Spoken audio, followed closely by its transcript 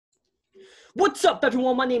What's up,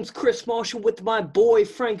 everyone? My name's Chris Marshall with my boy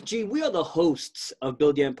Frank G. We are the hosts of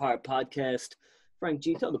Build Your Empire podcast. Frank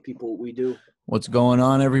G, tell the people what we do. What's going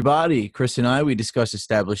on, everybody? Chris and I, we discuss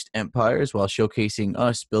established empires while showcasing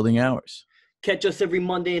us building ours. Catch us every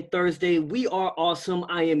Monday and Thursday. We are awesome.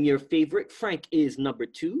 I am your favorite. Frank is number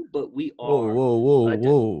 2, but we are.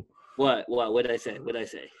 Whoa. What? What did I say? What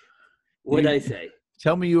did I say?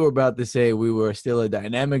 Tell me you were about to say we were still a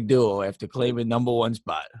dynamic duo after claiming number 1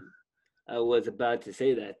 spot. I was about to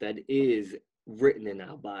say that. That is written in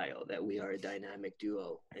our bio that we are a dynamic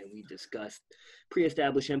duo, and we discussed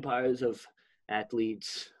pre-established empires of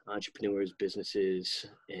athletes, entrepreneurs, businesses,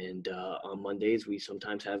 and on Mondays we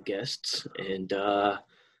sometimes have guests and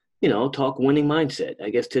talk winning mindset. I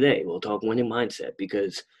guess today we'll talk winning mindset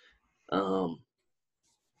because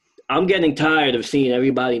I'm getting tired of seeing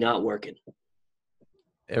everybody not working.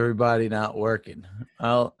 Everybody not working.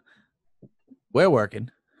 Well, we're working.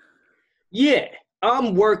 Yeah,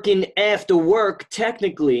 I'm working after work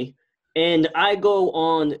technically, and I go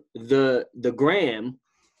on the gram,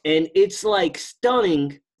 and it's like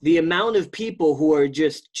stunning the amount of people who are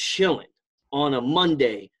just chilling on a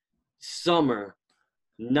Monday, summer,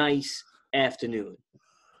 nice afternoon.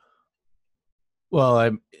 Well,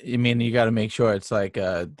 I mean, you got to make sure it's like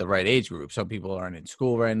the right age group. Some people aren't in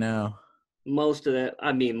school right now. I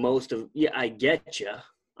get you.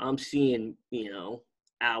 I'm seeing,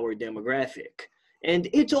 our demographic. And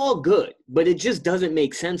it's all good, but it just doesn't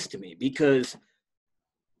make sense to me because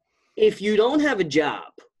if you don't have a job,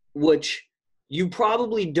 which you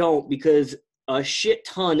probably don't because a shit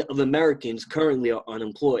ton of Americans currently are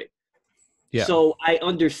unemployed. Yeah. So I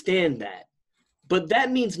understand that. But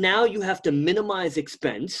that means now you have to minimize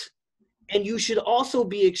expense, and you should also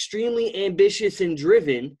be extremely ambitious and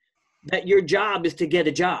driven that your job is to get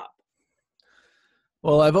a job.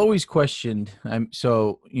 Well, I've always questioned,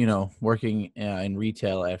 working in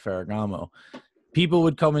retail at Ferragamo, people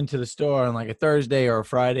would come into the store on like a Thursday or a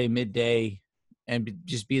Friday midday and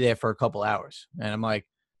just be there for a couple hours. And I'm like,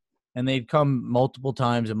 and they'd come multiple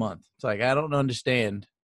times a month. It's like, I don't understand.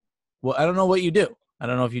 Well, I don't know what you do. I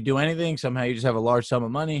don't know if you do anything. Somehow you just have a large sum of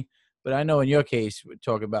money. But I know in your case, we're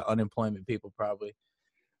talking about unemployment people probably.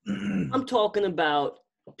 I'm talking about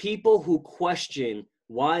people who question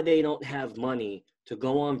why they don't have money to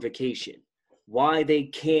go on vacation, why they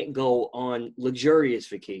can't go on luxurious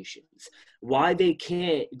vacations, why they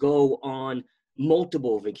can't go on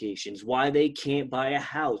multiple vacations, why they can't buy a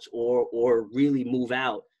house or really move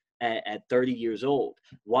out at 30 years old,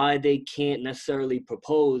 why they can't necessarily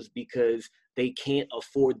propose because they can't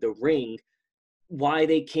afford the ring, why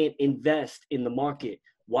they can't invest in the market,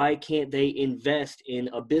 why can't they invest in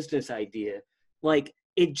a business idea. Like,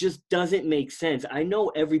 it just doesn't make sense. I know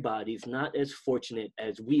everybody's not as fortunate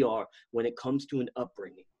as we are when it comes to an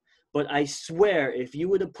upbringing. But I swear, if you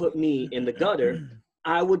were to put me in the gutter,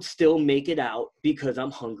 I would still make it out because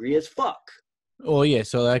I'm hungry as fuck. Well, yeah,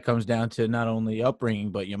 so that comes down to not only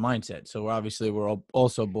upbringing, but your mindset. So obviously we're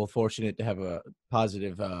also both fortunate to have a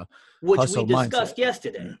positive which hustle we discussed mindset.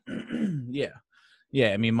 Yesterday.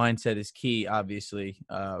 Yeah. I mean, mindset is key, obviously.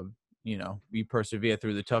 We persevere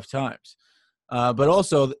through the tough times. But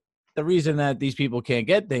also the reason that these people can't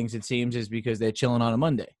get things, it seems, is because they're chilling on a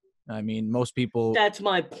Monday. I mean, most people. That's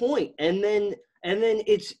my point. And then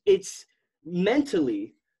it's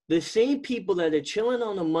mentally the same people that are chilling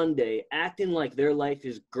on a Monday, acting like their life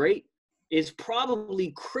is great, is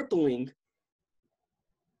probably crippling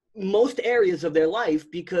most areas of their life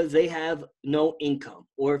because they have no income.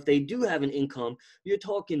 Or if they do have an income, you're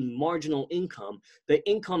talking marginal income, the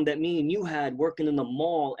income that me and you had working in the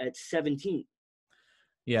mall at 17.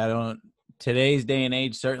 Yeah, today's day and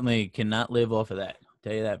age certainly cannot live off of that. I'll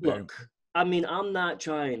tell you that. Look, I mean, I'm not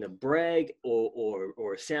trying to brag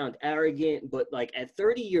or sound arrogant, but like at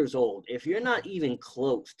 30 years old, if you're not even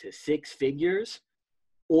close to 6 figures,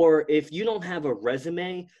 or if you don't have a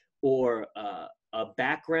resume or a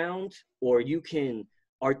background, or you can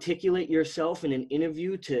articulate yourself in an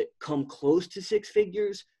interview to come close to 6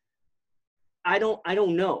 figures, I don't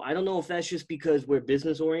know. I don't know if that's just because we're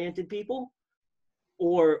business-oriented people,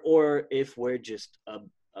 or if we're just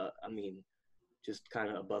just kind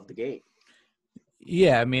of above the game.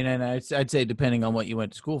 Yeah, I mean, and I'd say depending on what you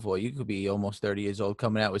went to school for, you could be almost 30 years old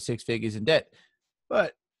coming out with 6 figures in debt.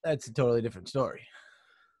 But that's a totally different story.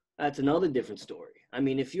 That's another different story. I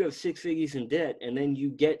mean, if you have 6 figures in debt and then you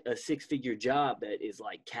get a 6-figure job that is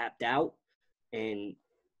like capped out, and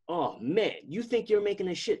oh man, you think you're making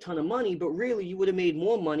a shit ton of money, but really you would have made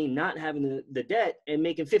more money not having the debt and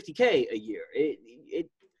making $50K a year.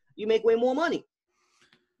 You make way more money.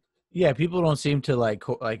 Yeah, people don't seem to like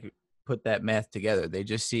put that math together. They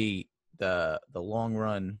just see the long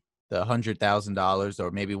run, the $100,000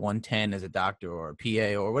 or maybe 110 as a doctor or a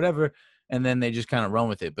PA or whatever, and then they just kind of run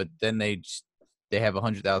with it. But then they have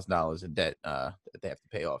 $100,000 in debt that they have to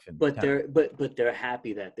pay off. And But they're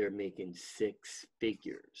happy that they're making six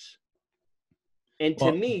figures. And to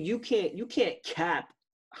well, me, you can't cap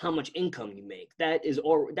how much income you make.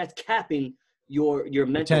 That's capping your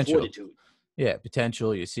mental potential. fortitude. Yeah,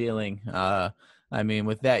 potential, your ceiling. I mean,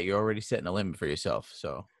 with that, you're already setting a limit for yourself.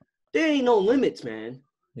 So There ain't no limits, man.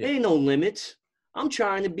 yeah. There ain't no limits. I'm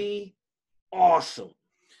trying to be awesome.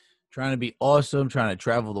 Trying to be awesome, trying to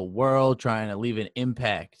travel the world, trying to leave an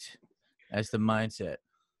impact. That's the mindset.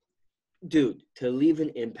 Dude, to leave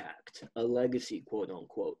an impact, a legacy, quote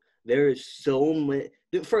unquote. There is so much.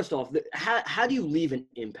 First off, how do you leave an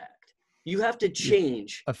impact? You have to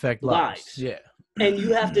change Affect lives. Yeah. And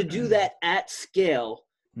you have to do that at scale,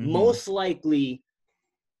 most likely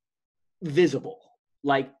visible.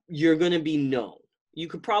 Like, you're going to be known. You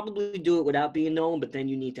could probably do it without being known, but then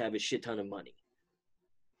you need to have a shit ton of money.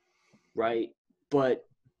 Right? But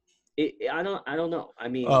I don't know. I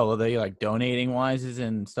mean, well, they like donating wises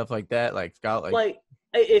and stuff like that. Like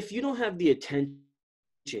if you don't have the attention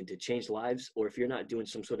to change lives, or if you're not doing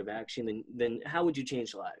some sort of action, then how would you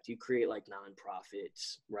change lives? You create like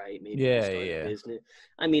nonprofits, right? Maybe you start a business.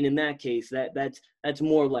 I mean, in that case, that's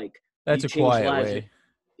more like that's you a change quiet lives. way.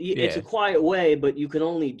 It's a quiet way, but you can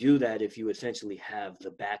only do that if you essentially have the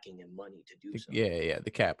backing and money to do so. Yeah, the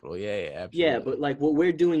capital. Yeah, absolutely. Yeah, but like what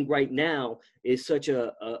we're doing right now is such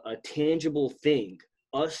a tangible thing,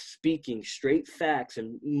 us speaking straight facts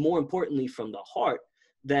and more importantly from the heart,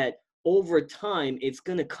 that over time it's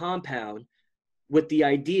going to compound with the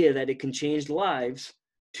idea that it can change lives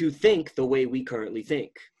to think the way we currently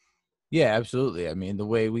think. Yeah, absolutely. I mean, the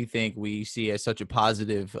way we think, we see as such a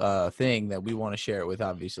positive thing that we want to share it with,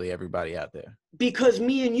 obviously, everybody out there. Because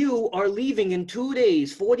me and you are leaving in 2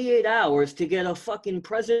 days, 48 hours to get a fucking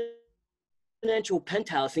presidential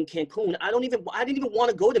penthouse in Cancun. I didn't even want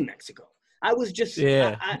to go to Mexico. I was just,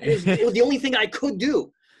 it was the only thing I could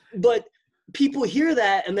do. But people hear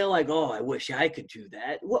that and they're like, oh, I wish I could do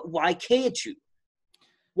that. Why can't you?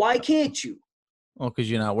 Why can't you? Well,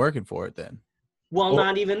 because you're not working for it then. Well,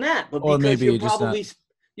 not even that, but because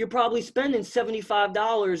you're probably spending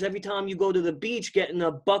 $75 every time you go to the beach getting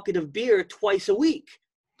a bucket of beer twice a week.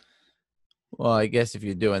 Well, I guess if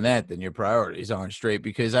you're doing that, then your priorities aren't straight,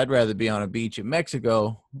 because I'd rather be on a beach in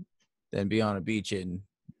Mexico than be on a beach in,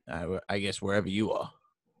 I guess, wherever you are.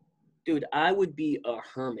 Dude, I would be a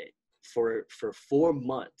hermit for 4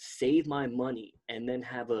 months, save my money, and then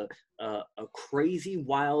have a crazy,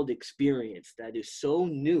 wild experience that is so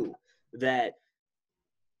new that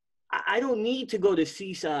I don't need to go to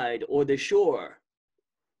seaside or the shore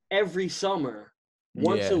every summer,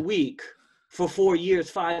 once a week for 4 years,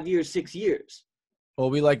 5 years, 6 years. Well,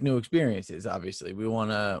 we like new experiences. Obviously, we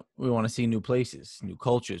want to see new places, new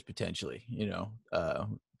cultures, potentially.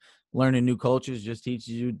 Learning new cultures just teaches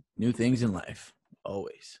you new things in life,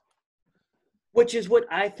 always. Which is what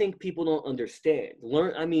I think people don't understand.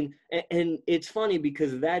 And it's funny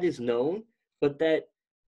because that is known, but that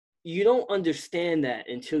you don't understand that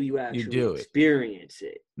until you actually experience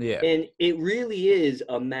it. Yeah. And it really is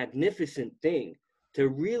a magnificent thing to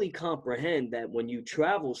really comprehend that when you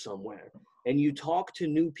travel somewhere and you talk to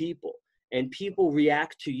new people and people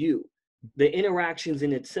react to you, the interactions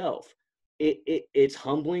in itself, it's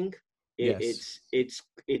humbling. It's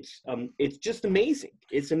just amazing.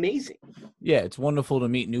 It's amazing. Yeah, it's wonderful to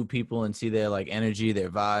meet new people and see their like energy,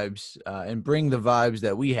 their vibes, and bring the vibes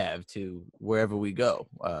that we have to wherever we go.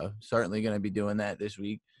 Certainly going to be doing that this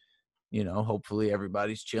week. Hopefully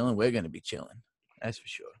everybody's chilling. We're going to be chilling. That's for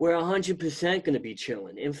sure. We're 100% going to be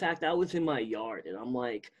chilling. In fact, I was in my yard and I'm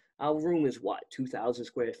like, our room is what, 2,000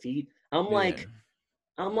 square feet? I'm like,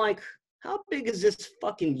 how big is this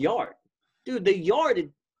fucking yard? Dude, the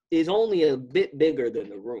yard is only a bit bigger than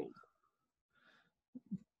the room.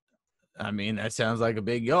 I mean, that sounds like a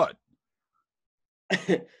big yard.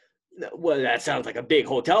 Well, that sounds like a big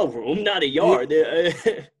hotel room, not a yard.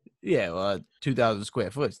 Yeah, well, 2,000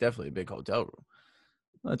 square foot is definitely a big hotel room.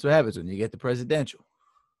 That's what happens when you get the presidential.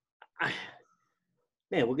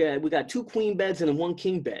 Man, we got 2 queen beds and 1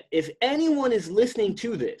 king bed. If anyone is listening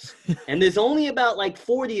to this, and there's only about like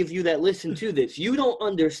 40 of you that listen to this, you don't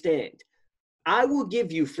understand. I will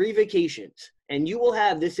give you free vacations, and you will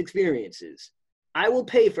have this experiences. I will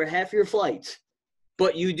pay for half your flights,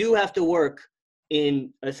 but you do have to work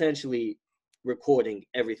in essentially recording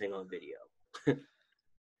everything on video.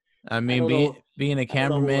 I mean, being a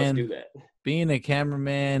cameraman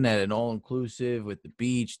at an all-inclusive with the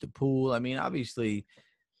beach, the pool. I mean, obviously,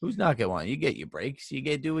 Who's not gonna want? You get your breaks. You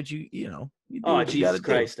get do what you know. You do Oh, what you got to Jesus do.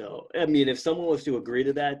 Christ, though. I mean, if someone was to agree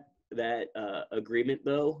to that agreement,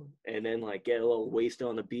 though, and then like get a little wasted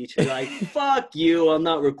on the beach, be like, fuck you, I'm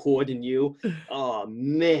not recording you. Oh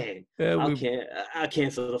man, Yeah, I'll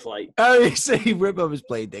cancel the flight. I say rip up his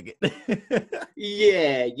plane ticket.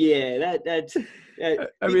 Yeah, that's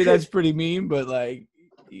I mean, that's pretty mean, but like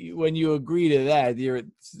when you agree to that, you're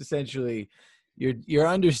essentially you're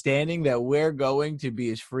understanding that we're going to be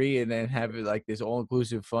as free and then have like this all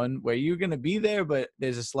inclusive fun where you're gonna be there, but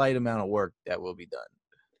there's a slight amount of work that will be done.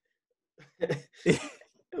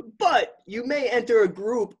 But you may enter a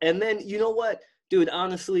group, and then you know what, dude?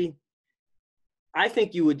 Honestly, I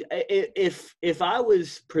think you would if I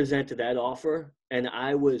was presented that offer and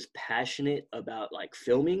I was passionate about like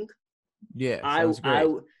filming. Yeah, I sounds great.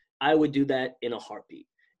 I would do that in a heartbeat.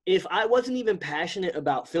 If I wasn't even passionate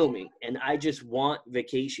about filming and I just want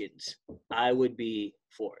vacations, I would be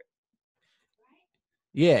for it.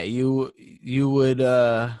 Yeah, you would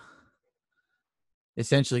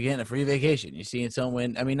essentially getting a free vacation. You're seeing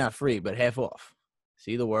someone, I mean, not free, but half off.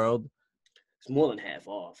 See the world. It's more than half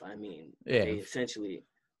off. I mean, Yeah. they essentially,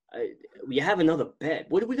 we have another bed.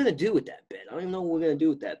 What are we gonna do with that bed? I don't even know what we're gonna do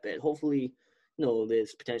with that bed. Hopefully, you know,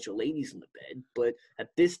 there's potential ladies in the bed. But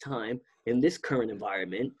at this time, in this current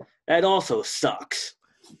environment, that also sucks.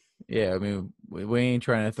 Yeah, I mean, we ain't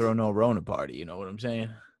trying to throw no Rona party. You know what I'm saying?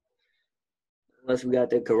 Unless we got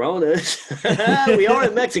the coronas. We are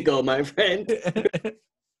in Mexico, my friend.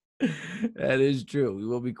 That is true. We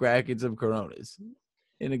will be cracking some Coronas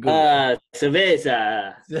in a good way.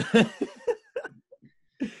 Cerveza.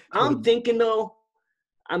 I'm thinking though.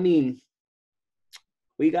 I mean,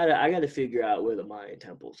 I gotta figure out where the Mayan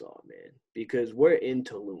temples are, man, because we're in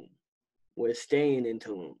Tulum. We're staying in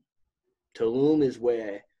Tulum. Tulum is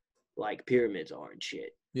where like pyramids are and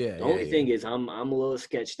shit. Yeah. The only thing is I'm a little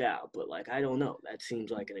sketched out, but like I don't know. That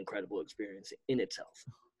seems like an incredible experience in itself.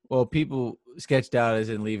 Well, people sketched out as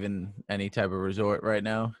in leaving any type of resort right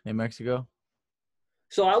now in Mexico.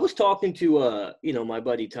 So I was talking to my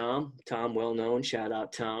buddy Tom. Tom, well known. Shout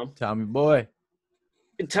out Tom. Tommy boy.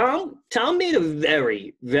 Tom made a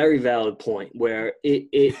very, very valid point where it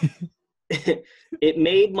it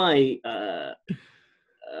made my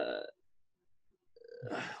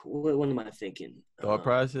what am I thinking? Thought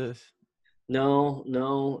process. No,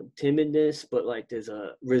 timidness, but like there's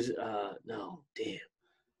no, damn.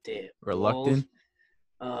 Reluctant. Walls.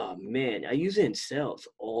 Oh man, I use it in sales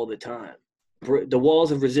all the time. The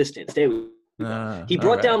walls of resistance. There we go. He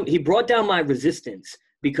brought down my resistance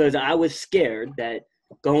because I was scared that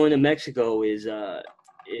going to Mexico is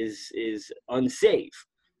unsafe.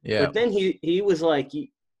 Yeah. But then he was like,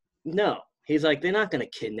 no. He's like, they're not gonna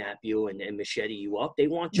kidnap you and machete you up. They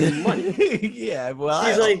want your money. Yeah. Well,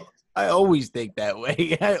 I always think that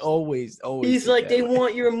way. I always. He's like, they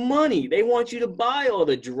want your money. They want you to buy all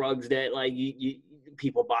the drugs that like you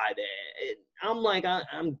people buy there. And I'm like,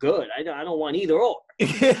 I'm good. I don't want either or.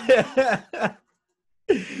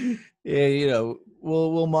 Yeah, you know,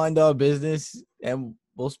 we'll mind our business and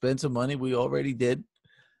we'll spend some money. We already did,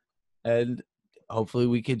 and hopefully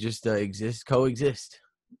we could just coexist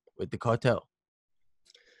with the cartel.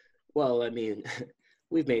 Well, I mean,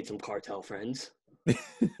 we've made some cartel friends.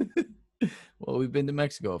 Well, we've been to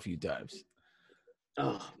Mexico a few times.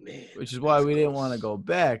 Oh man, which is why we didn't want to go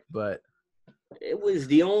back, but it was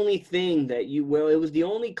the only thing that it was the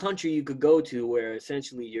only country you could go to where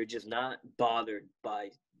essentially you're just not bothered by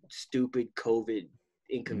stupid COVID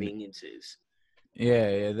inconveniences.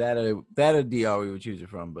 Yeah, that a DR we would choose it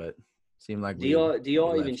from, but seemed like DR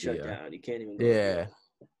even shut down. You can't even go.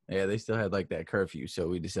 Yeah, they still had like that curfew, so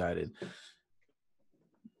we decided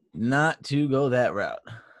not to go that route.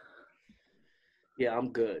 Yeah, I'm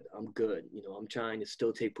good. You know, I'm trying to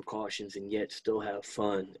still take precautions and yet still have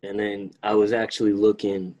fun. And then I was actually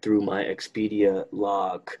looking through my Expedia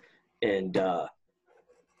log, and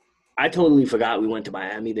I totally forgot we went to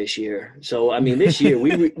Miami this year. So I mean, this year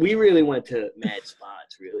we really went to mad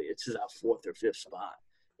spots. Really, this is our 4th or 5th spot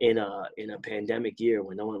in a pandemic year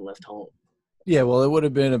when no one left home. Yeah, well, it would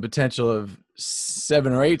have been a potential of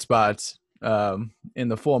 7 or 8 spots in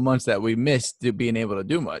the 4 months that we missed to being able to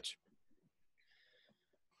do much.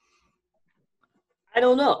 I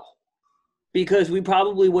don't know, because we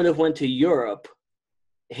probably would have went to Europe,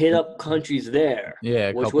 hit up countries there,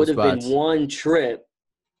 yeah, which would have been one trip,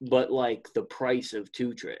 but like the price of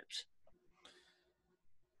 2 trips.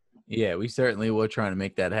 Yeah, we certainly were trying to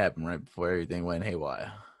make that happen right before everything went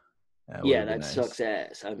haywire. That nice. Sucks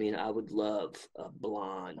ass. I mean, I would love a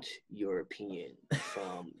blonde European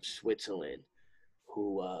from Switzerland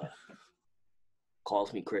who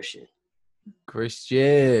calls me Christian.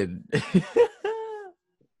 Christian. Call me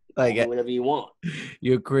Like whatever you want.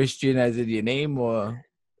 you're Christian as in your name, or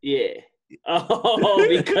Yeah. Oh,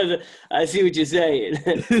 because I see what you're saying.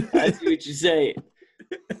 I see what you're saying.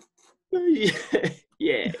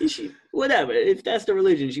 Yeah, she whatever. If that's the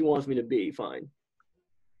religion she wants me to be, fine.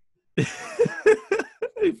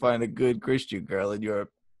 you find a good Christian girl in Europe,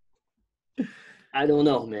 I don't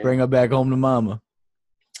know, man. bring her back home to mama.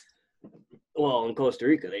 Well, in Costa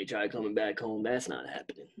Rica, they try coming back home. That's not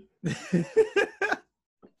happening.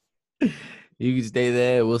 You can stay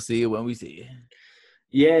there. We'll see you when we see you.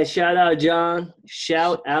 Yeah, shout out John.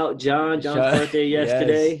 Shout out John. John's birthday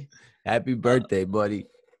yesterday. Yes. Happy birthday, buddy.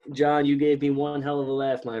 John, you gave me one hell of a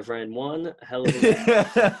laugh, my friend. One hell of a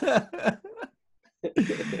laugh.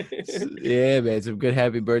 Yeah, man. Some good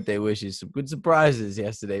happy birthday wishes. Some good surprises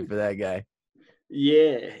yesterday for that guy.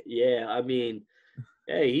 Yeah. I mean,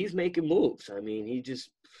 hey, he's making moves. I mean, he just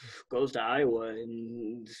goes to Iowa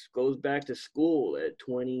and just goes back to school at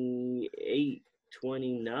 28,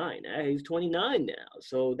 29. He's 29 now.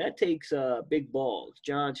 So that takes big balls.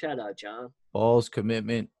 John, shout out, John. Balls,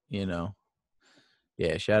 commitment,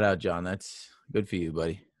 Yeah, shout out, John. That's good for you,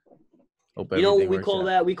 buddy. Hope You know what everything we works call out.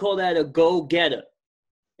 that? We call that a go-getter.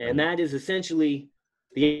 And that is essentially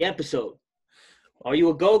the episode. Are you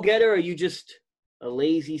a go-getter or are you just a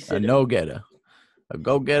lazy sitter? A no-getter. A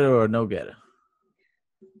go-getter or a no-getter?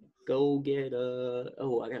 Go-getter.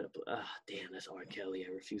 Oh, I got to play. Damn, that's R. Kelly.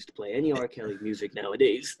 I refuse to play any R. Kelly music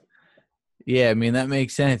nowadays. Yeah, I mean, that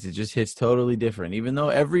makes sense. It just hits totally different. Even though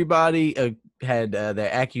everybody had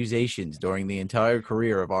their accusations during the entire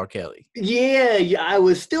career of R. Kelly. Yeah, I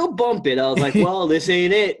was still bumping. I was like, well, this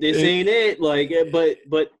ain't it. This ain't it. Like, but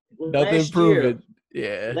Nothing proven.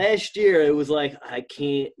 Yeah. Last year, it was like, I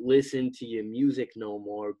can't listen to your music no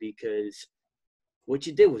more because what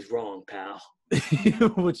you did was wrong, pal.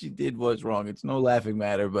 What you did was wrong. It's no laughing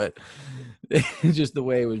matter, but just the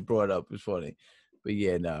way it was brought up was funny. But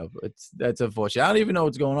yeah, no, that's unfortunate. I don't even know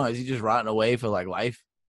what's going on. Is he just rotting away for like life?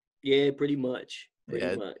 Yeah, pretty much.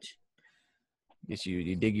 Pretty much. Guess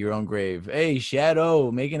you dig your own grave. Hey,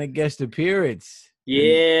 Shadow, making a guest appearance.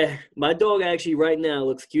 Yeah, my dog actually right now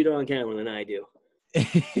looks cuter on camera than I do.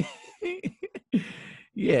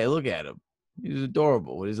 Yeah, look at him. He's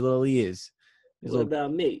adorable with his little ears. What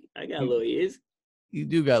about me? I got little ears. You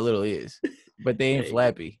do got little ears, but they ain't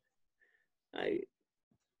flappy.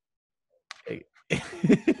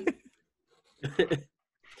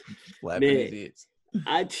 Flapping his ears.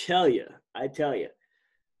 I tell you,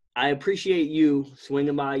 I appreciate you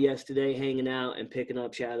swinging by yesterday, hanging out, and picking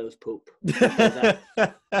up Shadow's poop.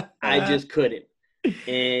 I just couldn't.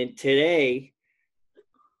 And today,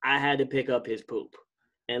 I had to pick up his poop.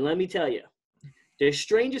 And let me tell you, the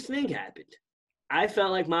strangest thing happened. I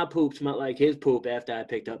felt like my poop smelled like his poop after I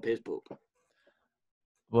picked up his poop.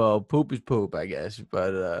 Well, poop is poop, I guess.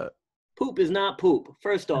 But poop is not poop.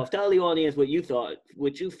 First off, tell the audience what you thought,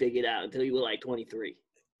 what you figured out until you were like 23.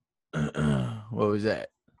 What was that?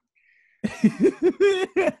 Kid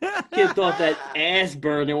thought that ass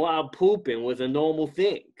burning while pooping was a normal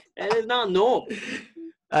thing. And it's not normal.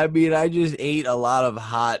 I mean, I just ate a lot of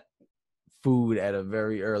hot food at a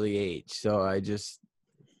very early age. So I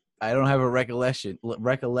don't have a recollection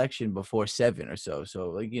before 7 or so.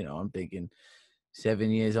 So, like, I'm thinking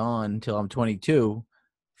 7 years on until I'm 22,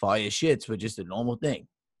 fire shits were just a normal thing.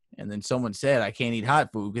 And then someone said I can't eat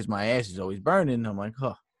hot food because my ass is always burning. I'm like,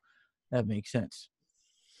 that makes sense.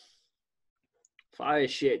 Fire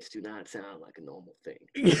shits do not sound like a normal thing.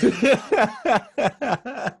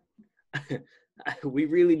 We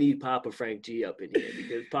really need Papa Frank G up in here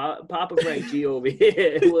because Papa Frank G over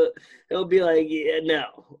here, he'll be like, yeah, no.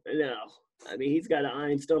 I mean, he's got an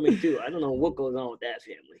iron stomach too. I don't know what goes on with that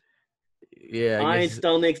family. Yeah, iron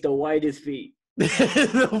stomach's the whitest feet.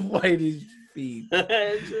 The whitest feet.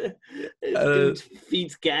 Dude's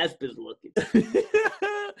feet's Casper's looking.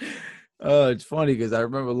 Oh, it's funny because I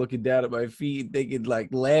remember looking down at my feet and thinking, like,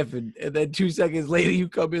 laughing. And then 2 seconds later, you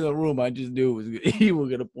come in the room. I just knew you were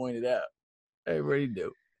going to point it out. Everybody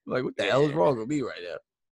knew. Like, what the hell is wrong with me right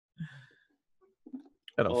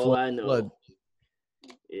now? All I know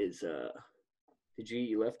is, did you eat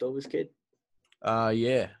your leftovers, kid?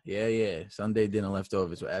 Yeah. Sunday dinner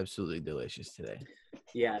leftovers were absolutely delicious today.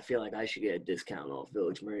 Yeah, I feel like I should get a discount off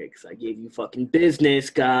Village Maria because I gave you fucking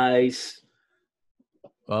business, guys.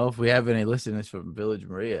 Well, if we have any listeners from Village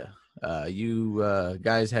Maria, you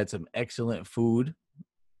guys had some excellent food,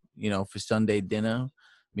 for Sunday dinner.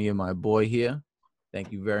 Me and my boy here.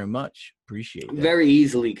 Thank you very much. Appreciate that. Very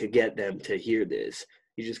easily could get them to hear this.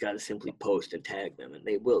 You just got to simply post and tag them, and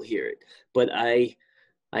they will hear it. But I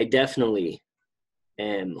definitely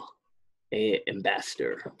am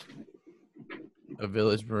ambassador. A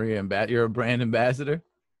Villas Maria you're a brand ambassador?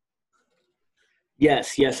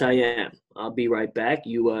 Yes, I am. I'll be right back.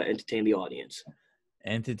 You entertain the audience.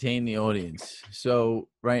 Entertain the audience. So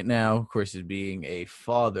right now, Chris is being a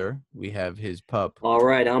father. We have his pup. All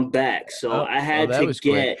right, I'm back. So I had that to was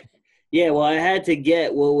get, quick. I had to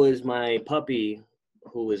get what was my puppy,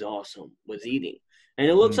 who was awesome, was eating. And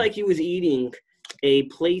it looks like he was eating a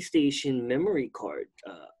PlayStation memory card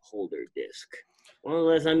holder disc. When was the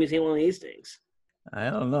last time you seen one of these things? I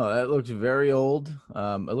don't know. That looks very old.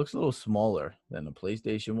 It looks a little smaller than a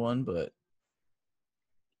PlayStation one, but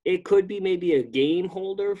It could be maybe a game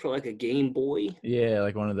holder for like a Game Boy. yeah,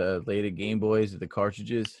 like one of the later Game Boys with the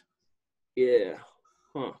cartridges. Yeah.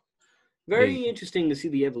 Huh. Very interesting to see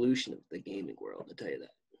the evolution of the gaming world, I'll tell you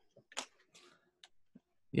that.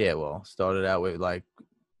 Yeah, well, started out with like,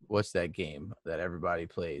 what's that game that everybody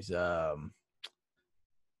plays? The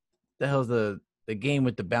hell's the game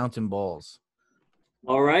with the bouncing balls?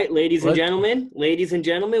 All right, ladies and gentlemen,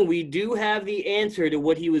 we do have the answer to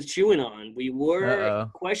what he was chewing on. We were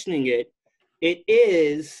questioning it. It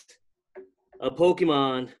is a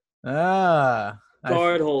Pokemon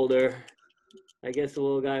card holder. I guess the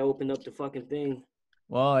little guy opened up the fucking thing.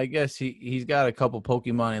 Well, I guess he's got a couple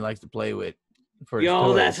Pokemon he likes to play with for his Yo,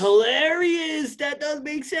 toys. that's hilarious. That does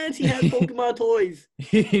make sense. He has Pokemon toys.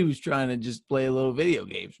 He was trying to just play a little video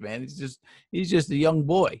games, man. He's just a young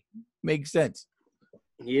boy. Makes sense.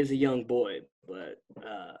 He is a young boy, but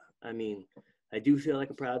I mean, I do feel like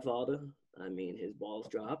a proud father. I mean, his balls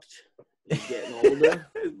dropped. He's getting older.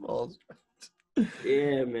 His balls dropped.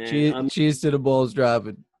 Yeah, man. Cheers to the balls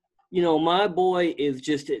dropping. You know, my boy is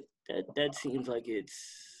just that seems like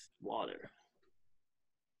it's water.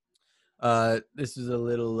 This is a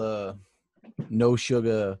little no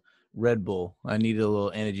sugar Red Bull. I needed a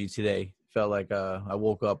little energy today. Felt like I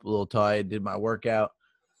woke up a little tired, did my workout.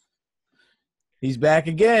 He's back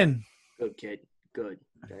again. Good kid. Good.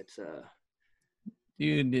 That's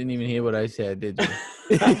You didn't even hear what I said, did you?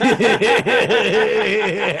 I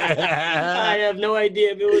have no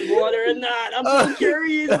idea if it was water or not. I'm so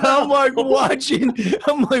curious. I'm like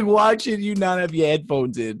watching you not have your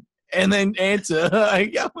headphones in and then answer.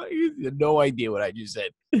 I have no idea what I just said.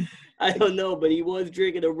 I don't know, but he was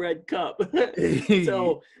drinking a red cup.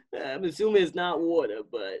 So I'm assuming it's not water,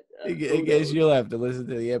 but I guess you'll have to listen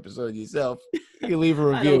to the episode yourself. You can leave a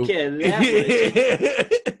review. I don't care that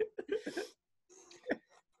much.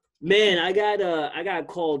 Man, I got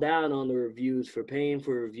called out on the reviews for paying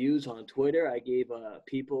for reviews on Twitter. I gave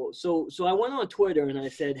people so I went on Twitter and I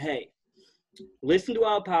said, hey, listen to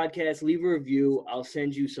our podcast, leave a review. I'll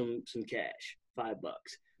send you some cash, $5.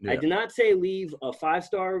 Yeah. I did not say leave a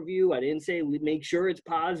 5-star review. I didn't say make sure it's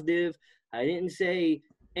positive. I didn't say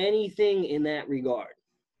anything in that regard.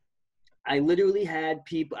 I literally had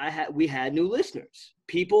people. We had new listeners.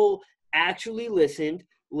 People actually listened,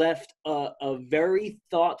 left a very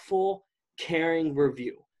thoughtful, caring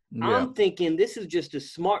review. Yeah. I'm thinking this is just a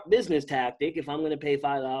smart business tactic. If I'm going to pay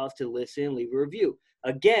 $5 to listen, leave a review.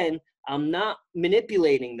 Again, I'm not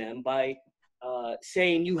manipulating them by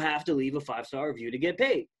saying you have to leave a 5-star review to get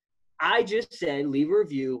paid. I just said leave a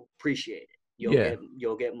review, appreciate it.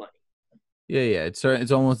 You'll get money. Yeah.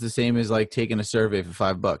 It's almost the same as like taking a survey for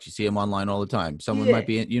 $5. You see them online all the time. Someone might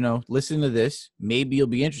be, listen to this. Maybe you'll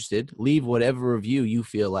be interested. Leave whatever review you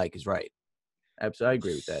feel like is right. Absolutely, I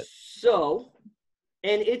agree with that. So,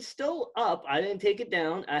 and it's still up. I didn't take it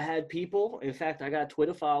down. I had people. In fact, I got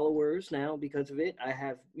Twitter followers now because of it. I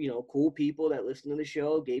have, cool people that listen to the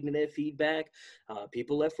show, gave me their feedback.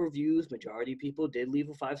 People left reviews. Majority of people did leave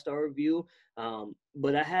a 5-star review.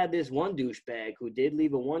 But I had this one douchebag who did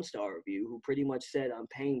leave a 1-star review who pretty much said I'm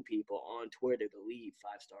paying people on Twitter to leave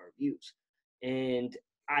 5-star reviews. And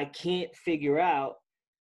I can't figure out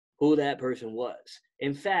who that person was.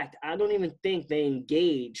 In fact, I don't even think they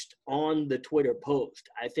engaged on the Twitter post.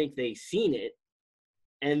 I think they seen it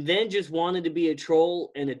and then just wanted to be a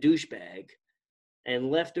troll and a douchebag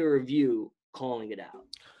and left a review calling it out.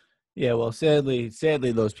 Yeah, well, sadly,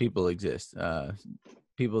 those people exist.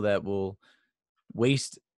 People that will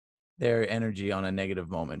waste their energy on a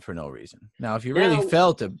negative moment for no reason. Now, if you really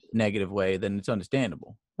felt a negative way, then it's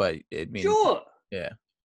understandable. But it means sure. Yeah.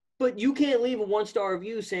 But you can't leave a 1-star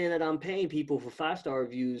review saying that I'm paying people for 5-star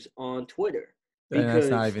reviews on Twitter. Because that's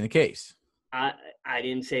not even the case. I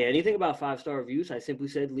didn't say anything about 5-star reviews. I simply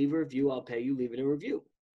said, leave a review. I'll pay you. Leave it in a review.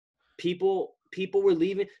 People were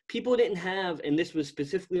leaving. People didn't have, and this was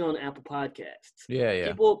specifically on Apple Podcasts.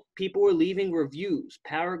 Yeah. People were leaving reviews,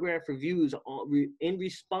 paragraph reviews in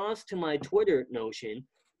response to my Twitter notion.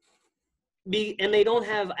 And they don't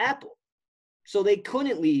have Apple. So they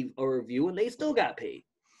couldn't leave a review and they still got paid.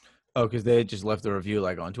 Oh, because they just left a review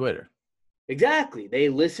like on Twitter. Exactly. They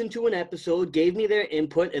listened to an episode, gave me their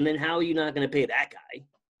input, and then how are you not going to pay that guy?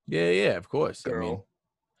 Yeah, of course. Girl. I mean,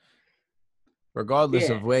 regardless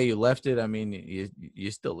Yeah. of where you left it, I mean,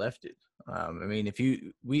 you still left it. I mean,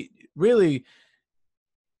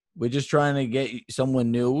 we're just trying to get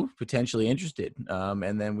someone new, potentially interested.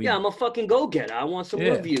 And then I'm a fucking go-getter. I want some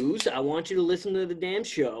Yeah. reviews. I want you to listen to the damn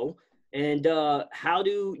show. And how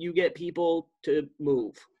do you get people to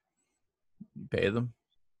move? pay them.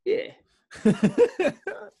 Yeah.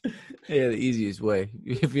 Yeah, the easiest way.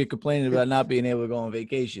 If you're complaining about not being able to go on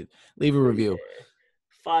vacation, leave a review.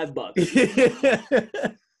 Yeah. $5.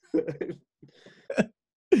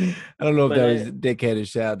 I don't know if that was dickheadish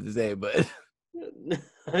sound to say, but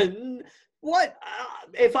what?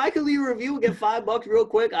 If I could leave a review and get $5 real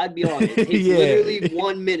quick, I'd be on it. It takes literally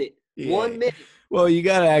 1 minute. Yeah. 1 minute. Well, you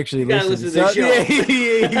gotta actually listen to the show. Yeah.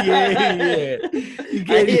 You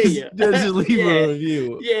can't just leave a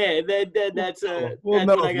review. Yeah, that's we'll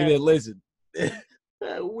know if you didn't listen.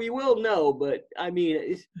 We will know, but I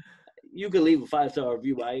mean, you can leave a 5-star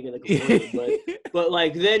review, but I ain't gonna complain. but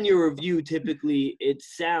like then your review typically it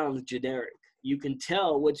sounds generic. You can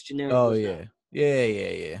tell what's generic. Oh yeah.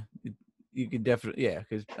 You could definitely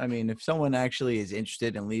because I mean, if someone actually is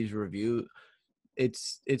interested and leaves a review,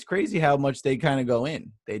 it's crazy how much they kind of go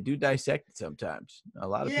in. They do dissect it sometimes. A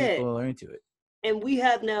lot of people are into it. And we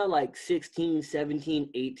have now like 16, 17,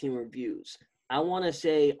 18 reviews. I want to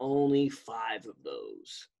say only 5 of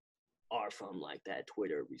those are from like that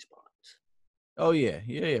Twitter response. Oh yeah.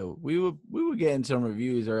 We were getting some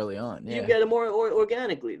reviews early on. Yeah. You get them more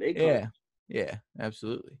organically. They come. Yeah,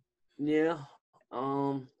 absolutely. Yeah.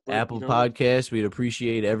 Apple Podcasts, we'd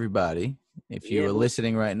appreciate everybody. If you are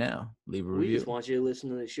listening right now, leave a review. We just want you to listen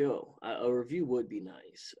to the show. A review would be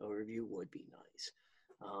nice.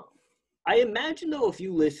 I imagine, though, if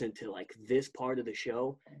you listen to, like, this part of the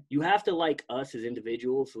show, you have to like us as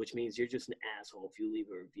individuals, which means you're just an asshole if you leave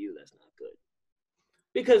a review that's not good.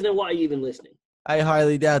 Because then why are you even listening? I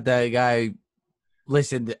highly doubt that guy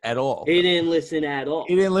listened at all. He didn't listen at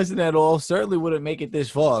all. Certainly wouldn't make it this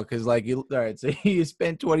far because, like, all right, so you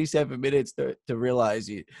spent 27 minutes to realize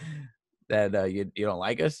that you don't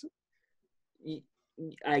like us.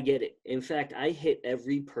 I get it. In fact, I hit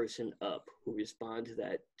every person up who responded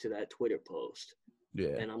to that Twitter post.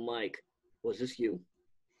 Yeah. And I'm like, was this you?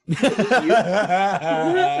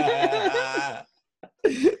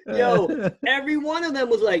 Yo, every one of them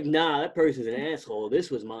was like, nah, that person's an asshole. This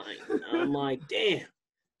was mine. And I'm like, damn.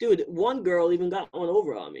 Dude, one girl even got one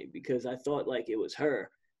over on me because I thought like it was her.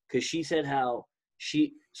 Because she said how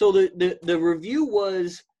so the review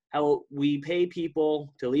was how we pay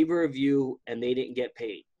people to leave a review and they didn't get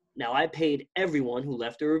paid. Now I paid everyone who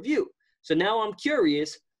left a review. So now I'm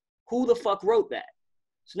curious, who the fuck wrote that?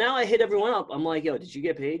 So now I hit everyone up. I'm like, yo, did you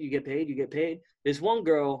get paid? You get paid? This one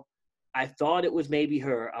girl, I thought it was maybe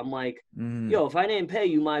her. I'm like, yo, if I didn't pay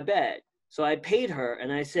you, my bad. So I paid her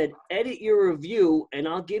and I said, edit your review and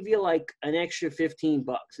I'll give you like an extra $15.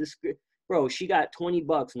 Bro, she got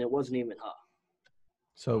 $20 and it wasn't even her.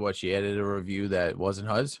 So what, she edited a review that wasn't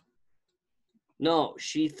hers? No,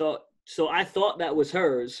 so I thought that was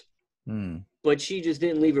hers, but she just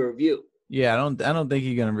didn't leave a review. Yeah, I don't think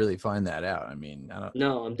you're gonna really find that out. I mean,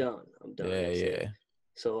 No, I'm done. Yeah.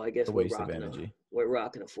 So I guess we're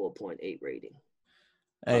rocking a 4.8 rating.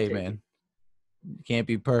 Hey man, you can't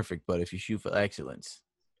be perfect, but if you shoot for excellence,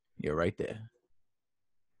 you're right there.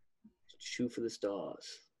 Shoot for the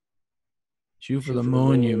stars. Shoot for the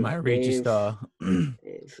moon, you might reach a star. For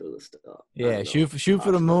the star. Yeah, shoot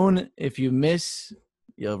for the moon. If you miss,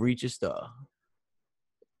 you'll reach a star.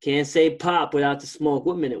 Can't say pop without the smoke.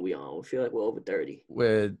 What minute we on? We feel like we're over 30.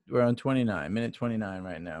 We're on 29, minute 29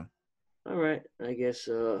 right now. All right, I guess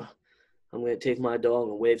I'm gonna take my dog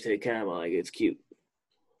and wave to the camera like it's cute.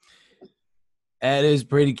 That is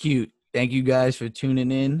pretty cute. Thank you guys for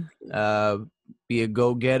tuning in. Be a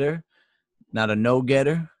go-getter, not a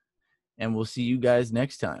no-getter. And we'll see you guys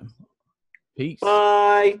next time. Peace.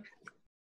 Bye.